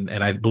 And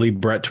I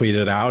believe Brett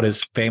tweeted out,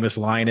 his famous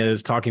line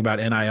is talking about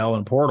NIL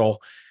and portal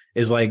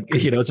is like,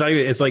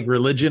 it's like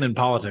religion and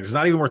politics. It's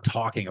not even worth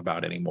talking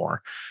about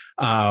anymore.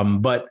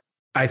 But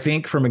I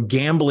think from a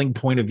gambling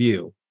point of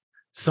view,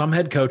 some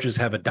head coaches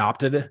have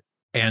adopted it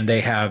and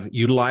they have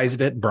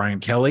utilized it. Brian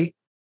Kelly,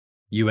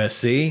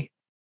 USC,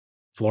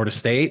 Florida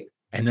State,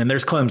 and then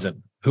there's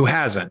Clemson, who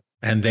hasn't.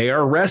 And they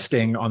are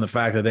resting on the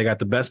fact that they got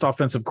the best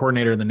offensive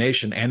coordinator in the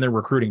nation and their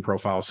recruiting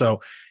profile.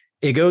 So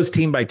it goes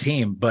team by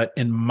team. But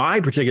in my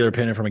particular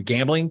opinion, from a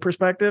gambling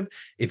perspective,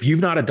 if you've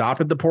not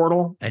adopted the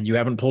portal and you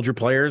haven't pulled your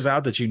players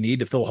out that you need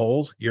to fill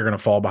holes, you're going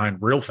to fall behind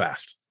real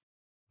fast.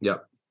 Yeah.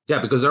 Yeah,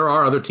 because there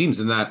are other teams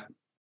in that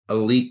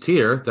elite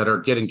tier that are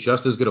getting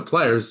just as good of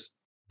players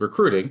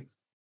recruiting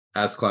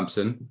as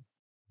Clemson.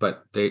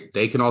 But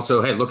they can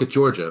also, hey, look at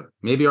Georgia.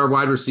 Maybe our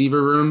wide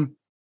receiver room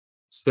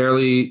is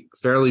fairly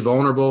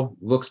vulnerable,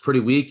 looks pretty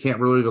weak, can't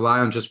really rely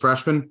on just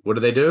freshmen. What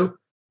do?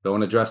 Go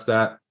and address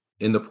that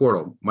in the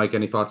portal. Mike,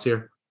 any thoughts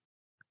here?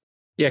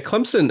 Yeah,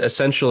 Clemson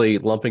essentially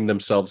lumping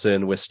themselves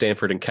in with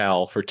Stanford and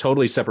Cal for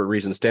totally separate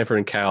reasons. Stanford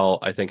and Cal,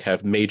 I think,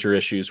 have major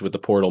issues with the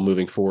portal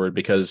moving forward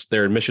because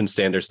their admission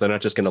standards, they're not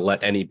just going to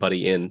let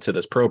anybody into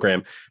this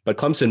program. But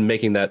Clemson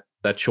making that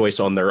choice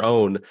on their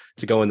own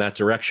to go in that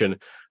direction.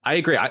 I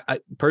agree. I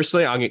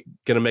personally, I'm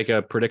going to make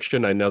a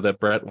prediction. I know that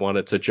Brett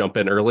wanted to jump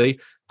in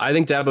early. I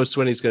think Dabo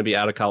Swinney is going to be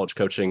out of college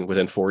coaching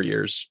within 4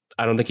 years.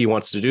 I don't think he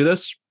wants to do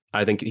this.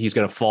 I think he's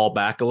going to fall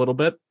back a little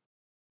bit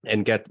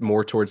and get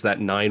more towards that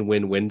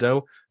 9-win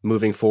window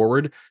moving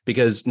forward,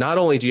 because not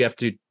only do you have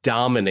to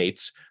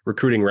dominate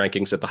recruiting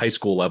rankings at the high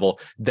school level,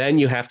 then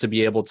you have to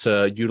be able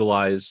to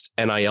utilize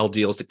NIL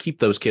deals to keep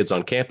those kids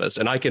on campus.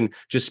 And I can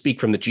just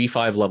speak from the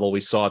G5 level. We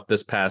saw it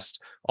this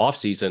past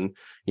offseason,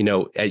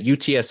 at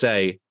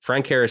UTSA,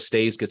 Frank Harris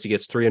stays because he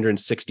gets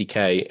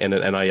 $360K in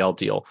an NIL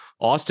deal.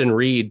 Austin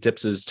Reed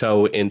dips his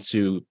toe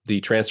into the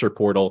transfer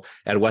portal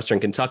at Western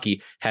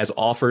Kentucky, has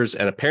offers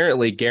and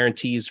apparently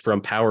guarantees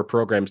from power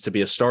programs to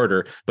be a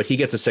starter, but he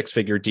gets a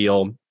 6-figure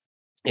deal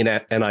in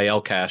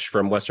NIL cash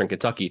from Western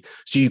Kentucky.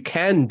 So you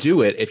can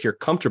do it if you're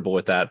comfortable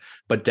with that.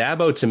 But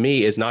Dabo, to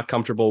me, is not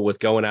comfortable with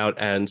going out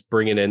and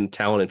bringing in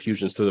talent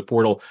infusions through the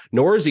portal,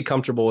 nor is he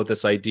comfortable with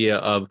this idea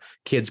of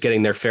kids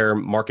getting their fair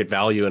market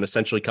value and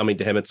essentially coming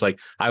to him. It's like,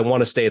 I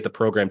want to stay at the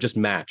program, just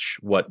match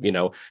what,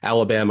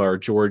 Alabama or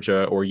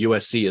Georgia or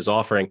USC is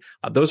offering.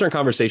 Those are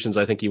conversations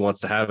I think he wants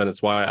to have. And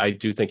it's why I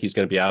do think he's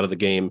going to be out of the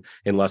game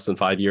in less than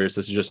 5 years.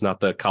 This is just not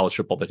the college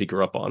football that he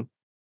grew up on.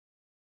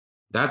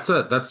 That's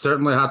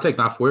certainly a hot take.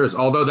 Not 4 years,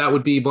 although that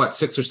would be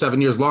 6 or 7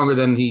 years longer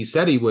than he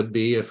said he would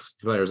be if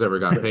players ever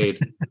got paid.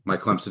 My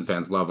Clemson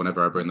fans love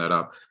whenever I bring that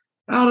up.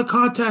 Out of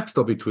context,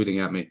 they'll be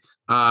tweeting at me.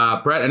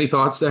 Brett, any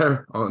thoughts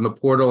there on the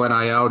portal,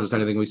 NIL, just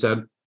anything we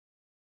said?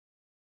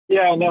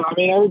 Yeah, no, I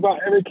mean,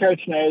 every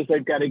coach knows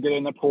they've got to get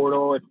in the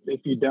portal.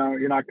 If you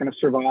don't, you're not going to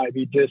survive.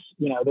 You just,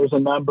 there's a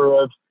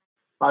number of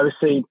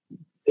obviously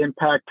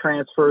impact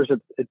transfers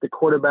at the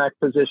quarterback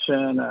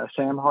position.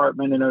 Sam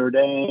Hartman in Notre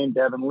Dame,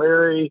 Devin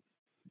Leary,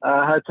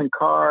 Hudson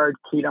Card,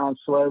 Keaton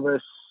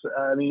Slovis.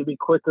 It'd be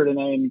quicker to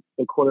name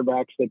the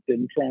quarterbacks that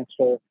didn't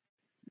transfer.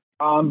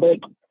 But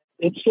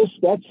it's just,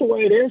 that's the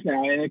way it is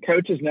now. And the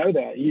coaches know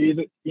that.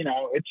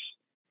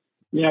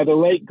 The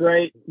late,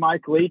 great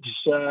Mike Leach,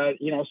 said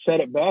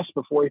it best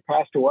before he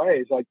passed away.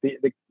 It's like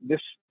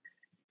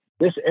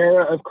this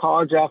era of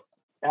college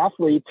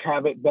athletes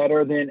have it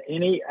better than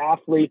any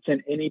athletes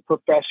in any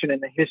profession in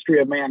the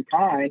history of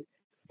mankind.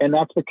 And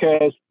that's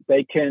because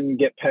they can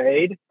get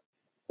paid.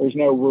 There's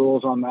no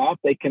rules on that.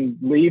 They can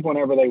leave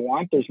whenever they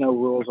want. There's no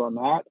rules on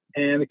that.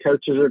 And the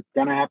coaches are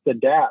going to have to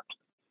adapt.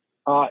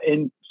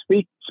 And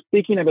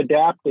speaking of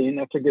adapting,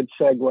 that's a good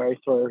segue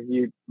for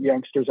you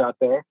youngsters out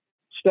there.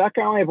 Stuck,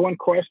 I only have one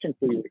question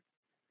for you.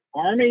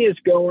 Army is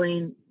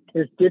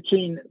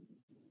ditching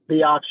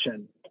the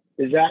option.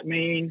 Does that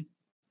mean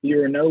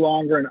you're no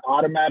longer an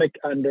automatic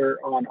under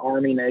on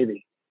Army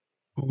Navy?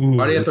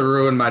 Why do you have to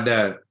ruin my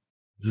day?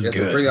 This is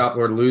good. To bring up,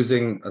 we're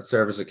losing a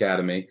service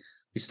academy.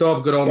 We still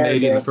have good old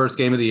Navy in the first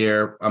game of the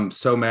year. I'm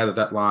so mad at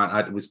that line.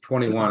 I was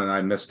 21 and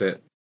I missed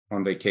it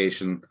on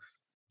vacation.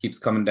 Keeps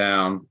coming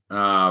down.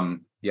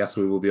 Yes,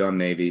 we will be on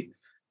Navy.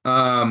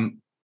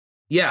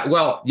 Yes,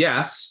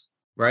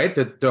 right?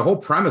 The whole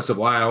premise of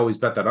why I always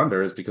bet that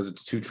under is because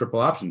it's 2 triple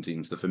option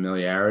teams, the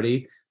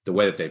familiarity, the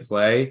way that they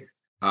play.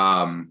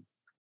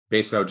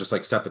 Basically, I would just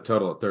set the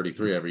total at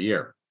 33 every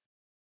year.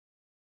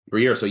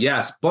 So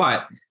yes,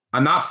 but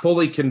I'm not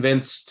fully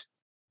convinced.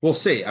 We'll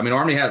see.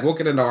 Army we'll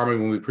get into Army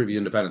when we preview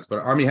Independence, but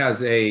Army has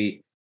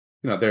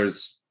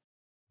there's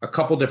a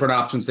couple different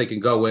options they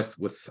can go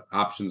with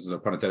options, no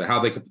pun intended,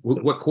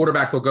 what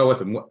quarterback they'll go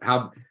with and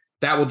how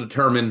that will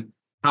determine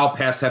how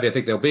pass heavy I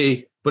think they'll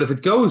be. But if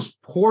it goes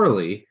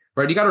poorly,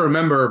 right, you got to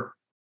remember,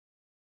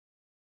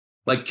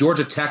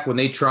 Georgia Tech, when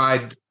they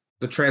tried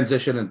the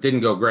transition and didn't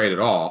go great at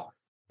all,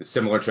 the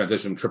similar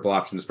transition from triple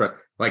option to spread,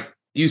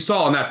 you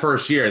saw in that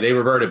first year, they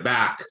reverted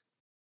back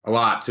a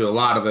lot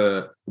of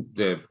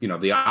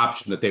the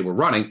option that they were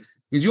running,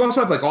 because you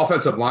also have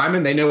offensive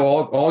linemen. They know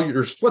all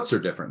your splits are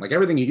different.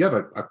 Everything you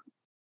have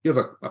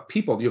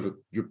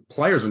your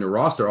players on your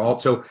roster all.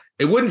 So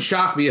it wouldn't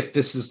shock me if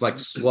this is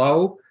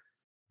slow.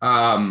 They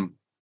end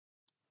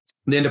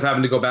up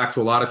having to go back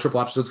to a lot of triple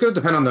options. So it's going to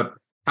depend on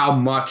how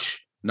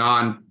much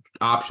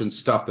non-option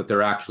stuff that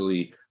they're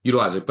actually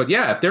utilizing. But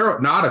yeah, if they're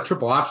not a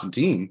triple option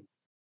team,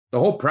 the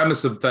whole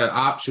premise of the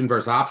option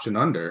versus option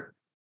under,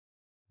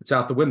 it's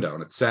out the window,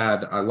 and it's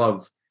sad. It's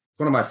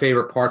one of my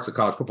favorite parts of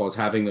college football is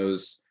having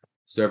those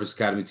service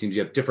academy teams.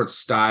 You have different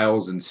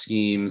styles and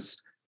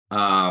schemes.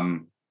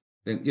 And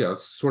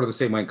it's sort of the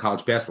same way in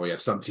college basketball. You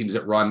have some teams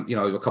that run, you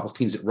have a couple of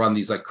teams that run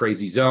these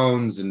crazy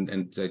zones, and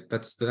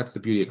that's the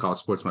beauty of college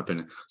sports, in my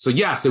opinion. So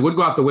yes, they would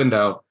go out the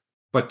window,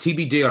 but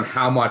TBD on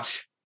how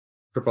much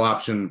triple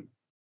option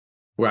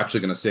we're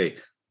actually going to see.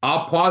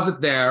 I'll pause it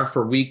there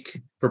for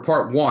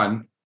part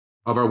 1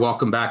 of our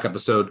welcome back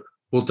episode.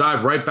 We'll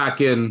dive right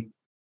back in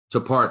to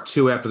part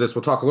 2 after this.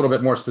 We'll talk a little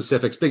bit more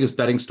specifics, biggest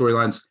betting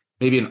storylines,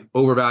 maybe an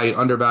overvalued,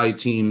 undervalued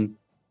team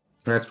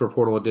transfer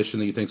portal addition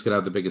that you think is going to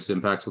have the biggest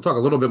impacts? We'll talk a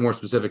little bit more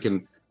specific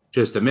in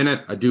just a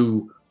minute. I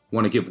do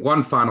want to give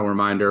one final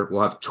reminder.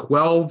 We'll have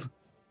 12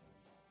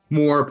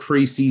 more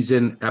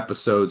preseason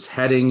episodes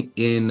heading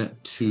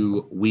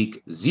into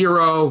week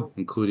 0,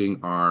 including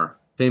our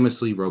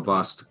famously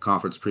robust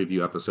conference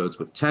preview episodes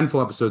with 10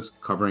 full episodes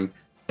covering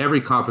every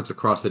conference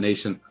across the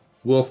nation.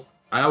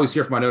 I always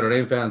hear from my Notre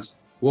Dame fans,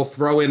 we'll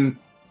throw in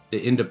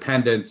the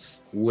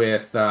independents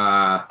with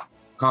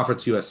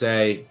Conference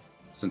USA,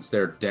 since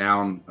they're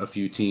down a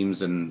few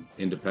teams, and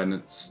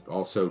independents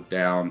also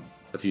down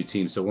a few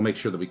teams. So we'll make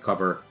sure that we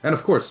cover, and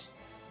of course,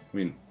 I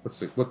mean,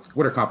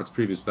 what are conference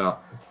previews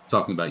about?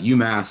 Talking about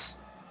UMass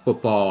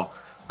football.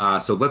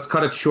 So let's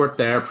cut it short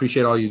there.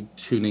 Appreciate all you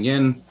tuning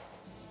in.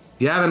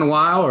 If you haven't in a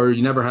while, or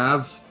you never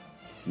have,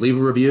 leave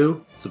a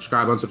review,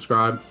 subscribe,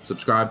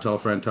 unsubscribe, tell a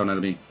friend, tell an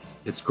enemy.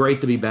 It's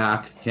great to be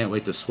back. Can't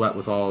wait to sweat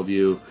with all of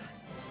you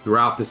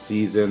throughout the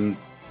season.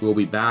 We'll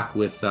be back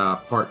with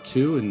part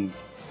 2 and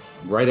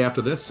right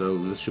after this. So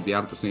this should be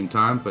out at the same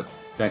time, but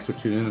thanks for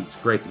tuning in. It's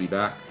great to be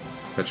back.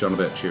 Catch you on a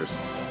bit. Cheers.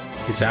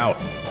 Peace out.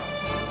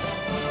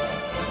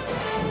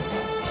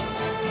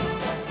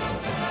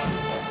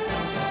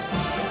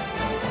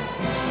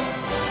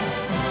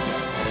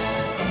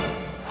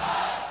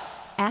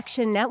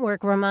 Action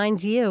Network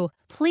reminds you,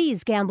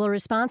 please gamble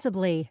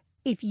responsibly.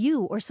 If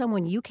you or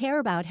someone you care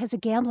about has a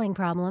gambling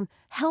problem,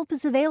 help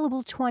is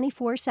available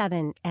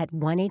 24/7 at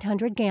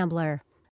 1-800-GAMBLER.